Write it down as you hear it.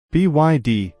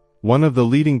BYD, one of the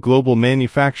leading global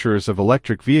manufacturers of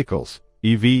electric vehicles,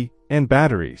 EV, and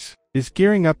batteries, is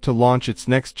gearing up to launch its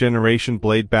next-generation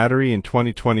Blade battery in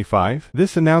 2025.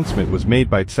 This announcement was made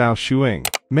by Cao Shuang,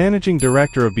 Managing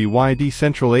Director of BYD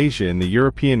Central Asia in the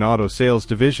European Auto Sales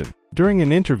Division, during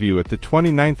an interview at the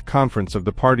 29th Conference of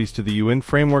the Parties to the UN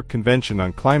Framework Convention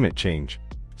on Climate Change,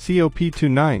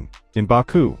 COP29, in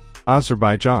Baku,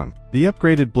 Azerbaijan. The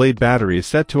upgraded Blade battery is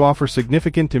set to offer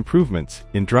significant improvements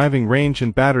in driving range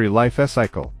and battery life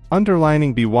cycle,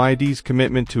 underlining BYD's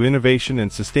commitment to innovation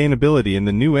and sustainability in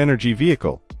the new energy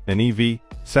vehicle, an EV,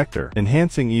 sector,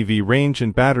 enhancing EV range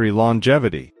and battery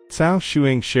longevity. Cao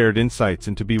Shuang shared insights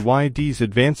into BYD's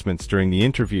advancements during the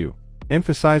interview,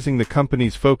 emphasizing the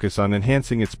company's focus on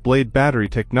enhancing its Blade battery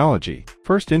technology.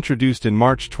 First introduced in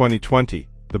March 2020,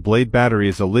 the Blade battery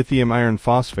is a lithium iron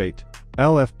phosphate,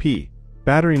 LFP,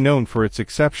 battery known for its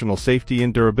exceptional safety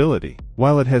and durability.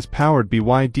 While it has powered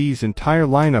BYD's entire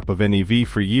lineup of NEV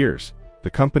for years, the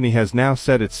company has now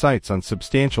set its sights on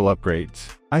substantial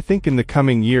upgrades. I think in the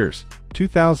coming years,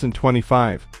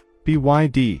 2025,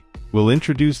 BYD will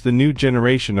introduce the new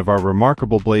generation of our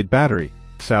remarkable Blade battery,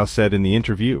 Cao said in the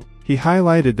interview. He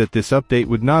highlighted that this update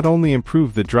would not only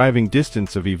improve the driving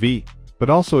distance of EV, but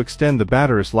also extend the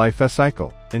battery's life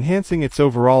cycle, enhancing its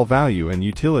overall value and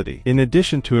utility. In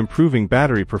addition to improving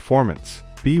battery performance,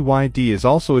 BYD is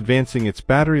also advancing its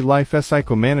battery life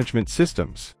cycle management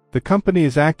systems. The company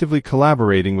is actively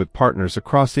collaborating with partners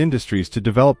across industries to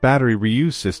develop battery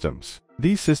reuse systems.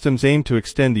 These systems aim to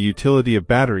extend the utility of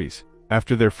batteries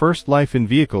after their first life in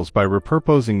vehicles by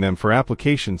repurposing them for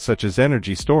applications such as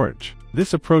energy storage.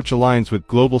 This approach aligns with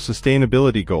global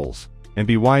sustainability goals and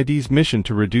BYD's mission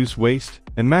to reduce waste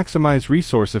and maximize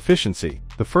resource efficiency.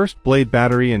 The first Blade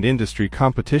battery and industry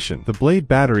competition. The Blade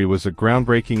battery was a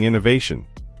groundbreaking innovation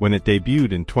when it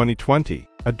debuted in 2020,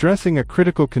 addressing a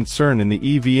critical concern in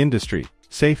the EV industry: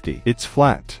 safety. Its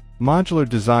flat, modular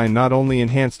design not only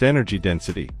enhanced energy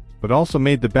density, but also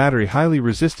made the battery highly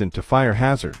resistant to fire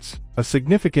hazards, a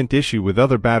significant issue with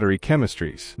other battery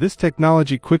chemistries. This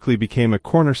technology quickly became a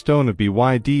cornerstone of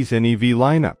BYD's NEV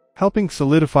lineup, helping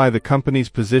solidify the company's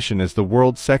position as the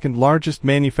world's second-largest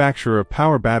manufacturer of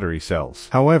power battery cells.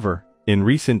 However, in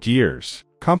recent years,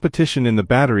 competition in the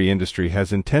battery industry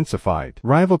has intensified.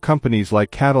 Rival companies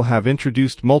like CATL have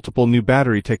introduced multiple new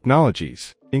battery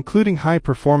technologies, including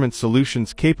high-performance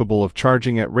solutions capable of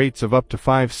charging at rates of up to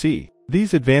 5C.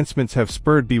 These advancements have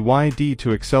spurred BYD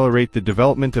to accelerate the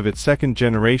development of its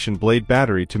second-generation Blade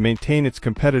battery to maintain its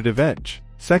competitive edge.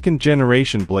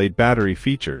 Second-generation Blade battery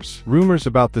features. Rumors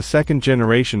about the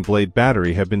second-generation Blade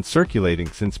battery have been circulating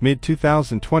since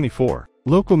mid-2024.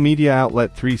 Local media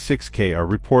outlet 36K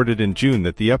reported in June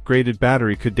that the upgraded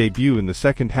battery could debut in the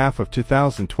second half of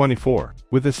 2024,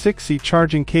 with a 6C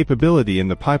charging capability in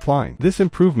the pipeline. This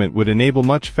improvement would enable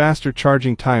much faster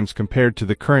charging times compared to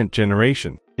the current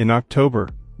generation. In October,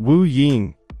 Wu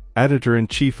Ying,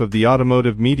 editor-in-chief of the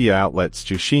automotive media outlet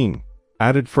Zhuxing,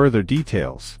 added further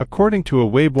details. According to a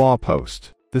Weibo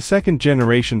post, the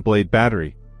second-generation Blade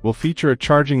battery will feature a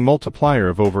charging multiplier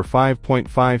of over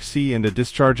 5.5C and a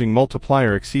discharging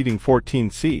multiplier exceeding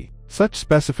 14C. Such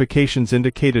specifications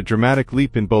indicate a dramatic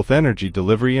leap in both energy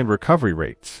delivery and recovery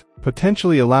rates,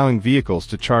 potentially allowing vehicles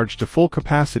to charge to full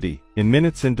capacity in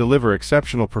minutes and deliver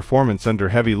exceptional performance under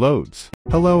heavy loads.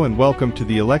 Hello and welcome to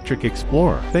the Electric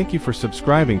Explorer. Thank you for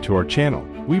subscribing to our channel.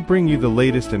 We bring you the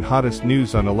latest and hottest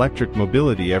news on electric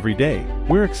mobility every day.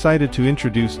 We're excited to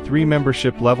introduce 3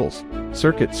 membership levels: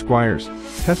 Circuit Squires,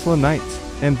 Tesla Knights,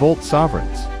 and Volt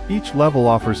Sovereigns. Each level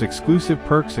offers exclusive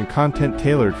perks and content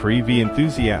tailored for EV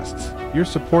enthusiasts. Your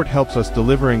support helps us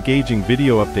deliver engaging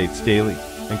video updates daily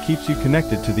and keeps you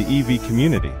connected to the EV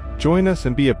community. Join us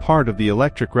and be a part of the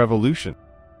electric revolution.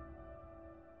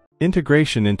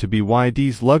 Integration into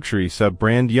BYD's luxury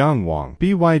sub-brand Yangwang.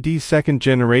 BYD's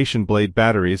second-generation Blade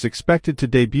battery is expected to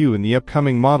debut in the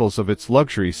upcoming models of its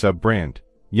luxury sub-brand,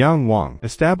 Yangwang.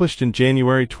 Established in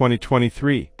January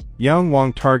 2023,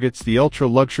 Yangwang targets the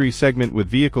ultra-luxury segment with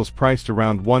vehicles priced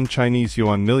around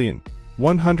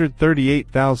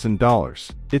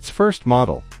 $1,138,000. Its first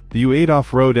model, the U8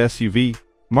 off-road SUV,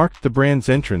 marked the brand's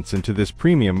entrance into this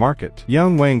premium market.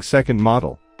 Yangwang's second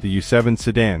model, the U7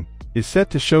 sedan, is set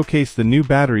to showcase the new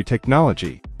battery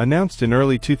technology. Announced in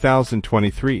early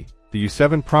 2023, the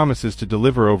U7 promises to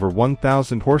deliver over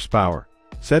 1,000 horsepower,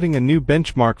 setting a new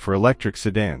benchmark for electric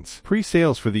sedans.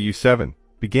 Pre-sales for the U7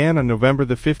 began on November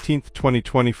 15,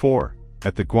 2024,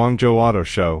 at the Guangzhou Auto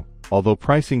Show, although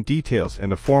pricing details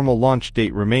and a formal launch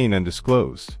date remain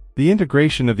undisclosed. The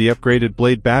integration of the upgraded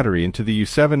Blade battery into the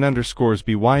U7 underscores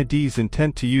BYD's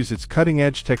intent to use its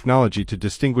cutting-edge technology to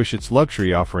distinguish its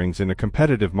luxury offerings in a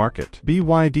competitive market.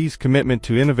 BYD's commitment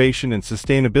to innovation and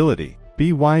sustainability.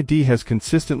 BYD has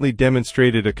consistently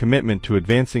demonstrated a commitment to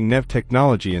advancing NEV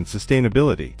technology and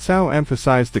sustainability. Cao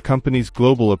emphasized the company's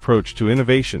global approach to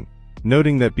innovation,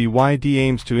 noting that BYD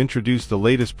aims to introduce the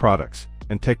latest products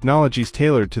and technologies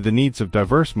tailored to the needs of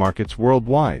diverse markets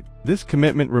worldwide. This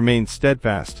commitment remains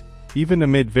steadfast, even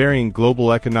amid varying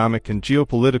global economic and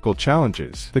geopolitical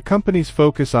challenges. The company's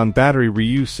focus on battery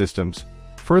reuse systems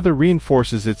further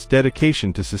reinforces its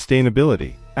dedication to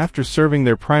sustainability. After serving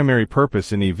their primary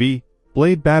purpose in EV,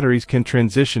 Blade batteries can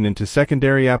transition into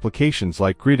secondary applications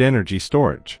like grid energy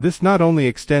storage. This not only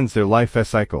extends their life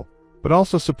cycle, but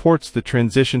also supports the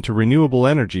transition to renewable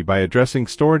energy by addressing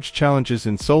storage challenges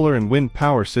in solar and wind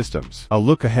power systems. A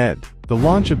look ahead. The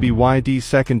launch of BYD's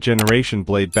second-generation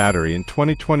Blade battery in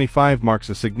 2025 marks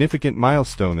a significant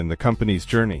milestone in the company's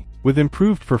journey. With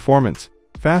improved performance,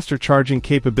 faster charging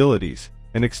capabilities,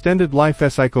 and extended life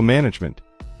cycle management,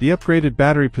 the upgraded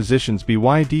battery positions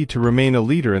BYD to remain a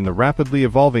leader in the rapidly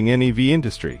evolving NEV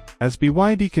industry. As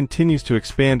BYD continues to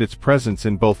expand its presence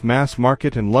in both mass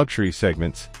market and luxury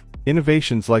segments,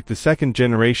 innovations like the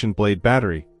second-generation Blade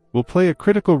battery will play a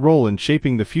critical role in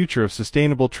shaping the future of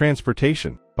sustainable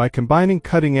transportation. By combining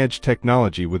cutting-edge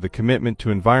technology with a commitment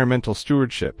to environmental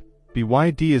stewardship,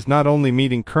 BYD is not only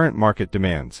meeting current market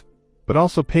demands, but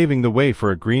also paving the way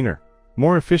for a greener,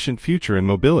 more efficient future in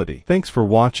mobility. Thanks for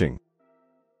watching.